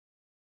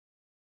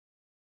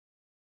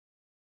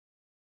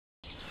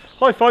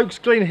Hi folks,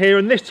 Glyn here,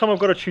 and this time I've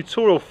got a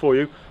tutorial for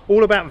you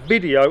all about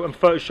video and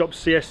Photoshop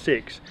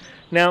CS6.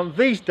 Now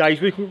these days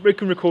we can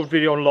record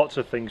video on lots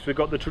of things. We've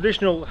got the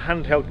traditional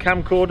handheld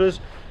camcorders,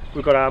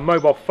 we've got our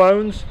mobile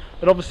phones,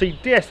 and obviously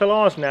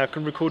DSLRs now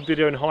can record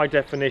video in high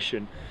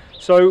definition.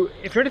 So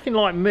if you're anything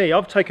like me,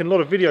 I've taken a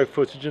lot of video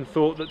footage and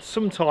thought that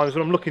sometimes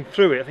when I'm looking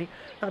through it, I think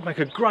that'd make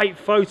a great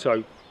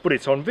photo, but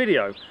it's on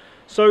video.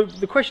 So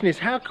the question is,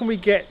 how can we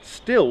get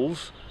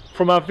stills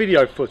from our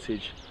video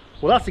footage?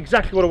 Well, that's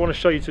exactly what I want to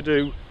show you to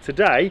do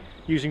today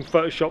using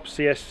Photoshop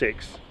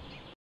CS6.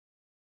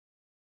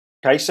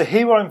 Okay, so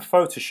here I'm in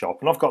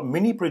Photoshop and I've got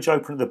Mini Bridge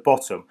open at the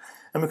bottom,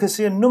 and we can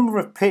see a number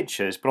of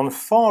pictures, but on the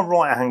far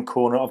right hand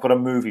corner I've got a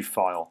movie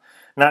file.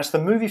 Now it's the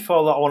movie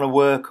file that I want to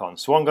work on,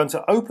 so I'm going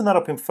to open that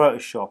up in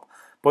Photoshop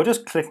by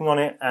just clicking on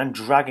it and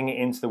dragging it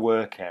into the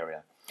work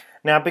area.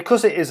 Now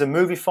because it is a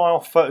movie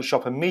file,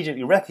 Photoshop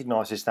immediately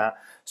recognises that,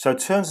 so it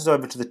turns us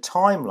over to the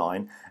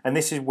timeline, and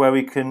this is where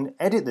we can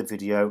edit the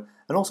video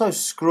and also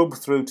scrub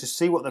through to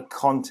see what the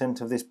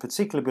content of this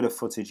particular bit of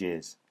footage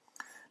is.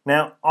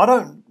 Now I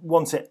don't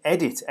want to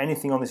edit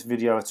anything on this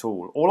video at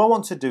all. All I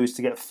want to do is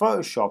to get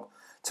Photoshop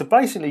to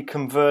basically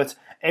convert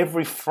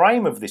every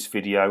frame of this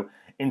video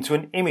into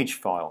an image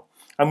file,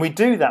 and we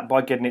do that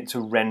by getting it to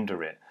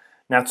render it.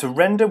 Now to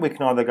render we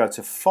can either go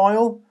to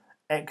File,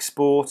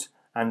 Export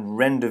and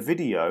Render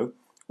Video,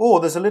 or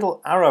there's a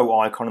little arrow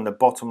icon in the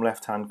bottom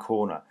left hand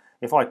corner.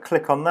 If I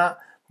click on that,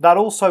 that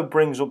also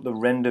brings up the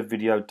Render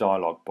Video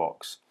dialog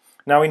box.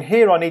 Now in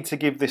here I need to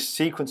give this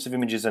sequence of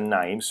images a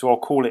name, so I'll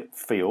call it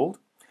Field,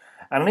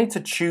 and I need to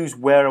choose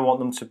where I want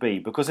them to be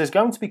because there's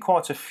going to be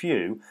quite a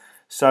few,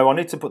 so I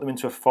need to put them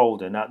into a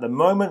folder. Now at the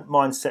moment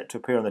mine's set to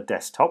appear on the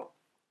desktop,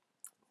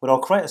 but I'll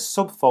create a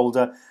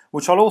subfolder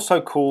which I'll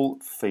also call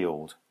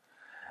Field.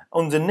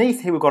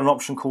 Underneath here we've got an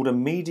option called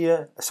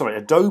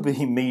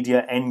Adobe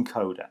Media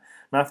Encoder.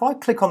 Now if I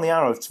click on the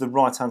arrow to the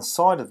right hand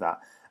side of that,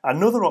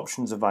 another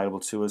option is available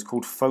to us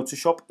called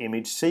Photoshop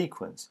Image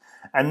Sequence,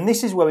 and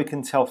this is where we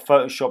can tell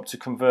Photoshop to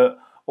convert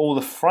all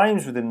the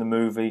frames within the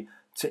movie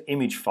to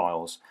image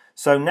files.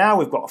 So now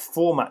we've got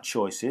format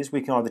choices.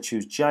 We can either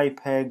choose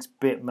JPEGs,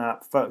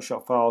 bitmap,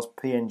 Photoshop files,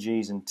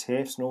 PNGs and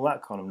TIFFs and all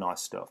that kind of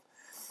nice stuff.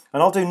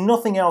 And I'll do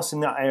nothing else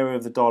in that area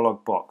of the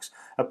dialog box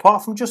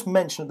apart from just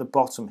mention at the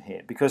bottom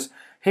here, because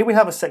here we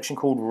have a section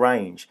called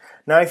Range.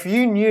 Now if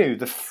you knew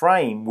the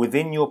frame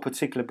within your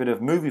particular bit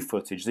of movie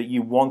footage that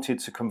you wanted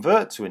to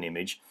convert to an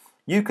image,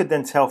 you could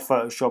then tell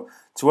Photoshop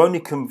to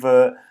only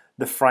convert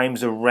the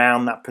frames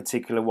around that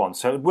particular one,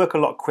 so it would work a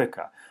lot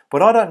quicker.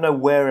 But I don't know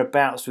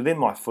whereabouts within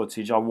my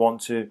footage I want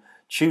to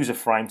choose a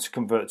frame to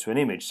convert to an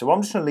image, so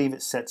I'm just going to leave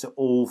it set to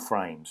all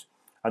frames,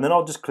 and then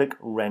I'll just click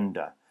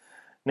Render.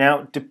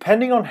 Now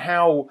depending on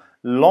how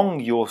long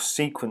your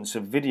sequence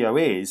of video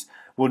is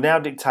will now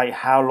dictate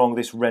how long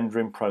this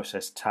rendering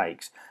process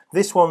takes.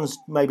 This one's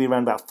maybe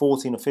around about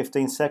 14 or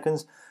 15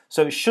 seconds,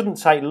 so it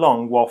shouldn't take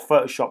long while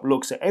Photoshop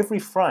looks at every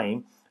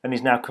frame and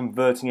is now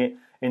converting it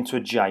into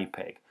a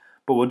JPEG.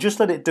 But we'll just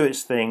let it do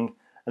its thing,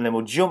 and then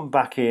we'll jump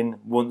back in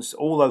once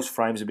all those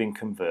frames have been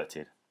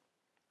converted.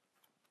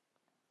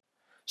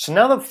 So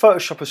now that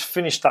Photoshop has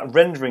finished that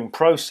rendering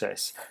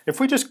process, if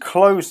we just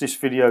close this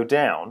video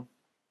down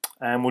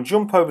and we'll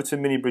jump over to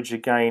Mini Bridge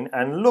again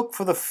and look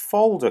for the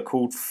folder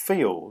called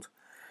Field,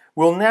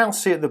 we'll now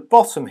see at the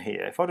bottom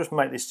here, if I just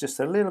make this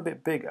just a little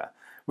bit bigger,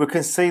 we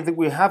can see that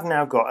we have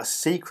now got a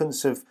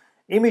sequence of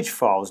image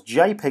files,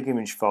 JPEG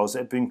image files that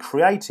have been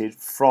created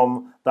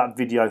from that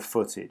video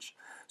footage.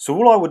 So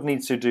all I would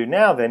need to do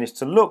now then is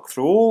to look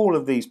through all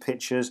of these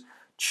pictures,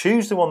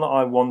 choose the one that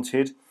I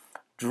wanted,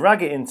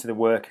 drag it into the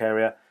work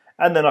area,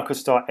 and then I could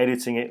start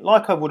editing it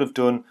like I would have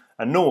done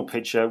a normal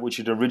picture which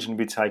had originally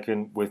been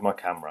taken with my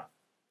camera.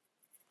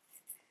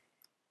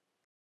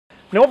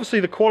 Now obviously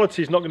the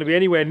quality is not going to be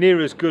anywhere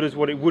near as good as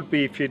what it would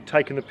be if you'd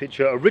taken the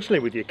picture originally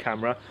with your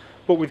camera,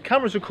 but with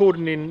cameras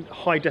recording in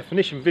high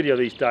definition video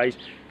these days,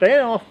 they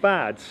ain't half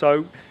bad,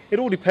 so it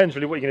all depends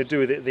really what you're going to do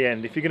with it at the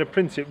end. If you're going to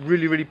print it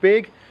really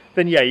big,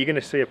 then yeah, you're going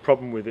to see a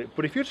problem with it.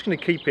 But if you're just going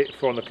to keep it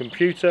for on the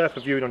computer,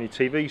 for viewing on your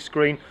TV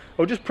screen,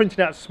 or just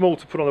printing out small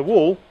to put on the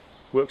wall,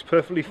 works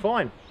perfectly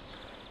fine.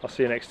 I'll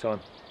see you next time.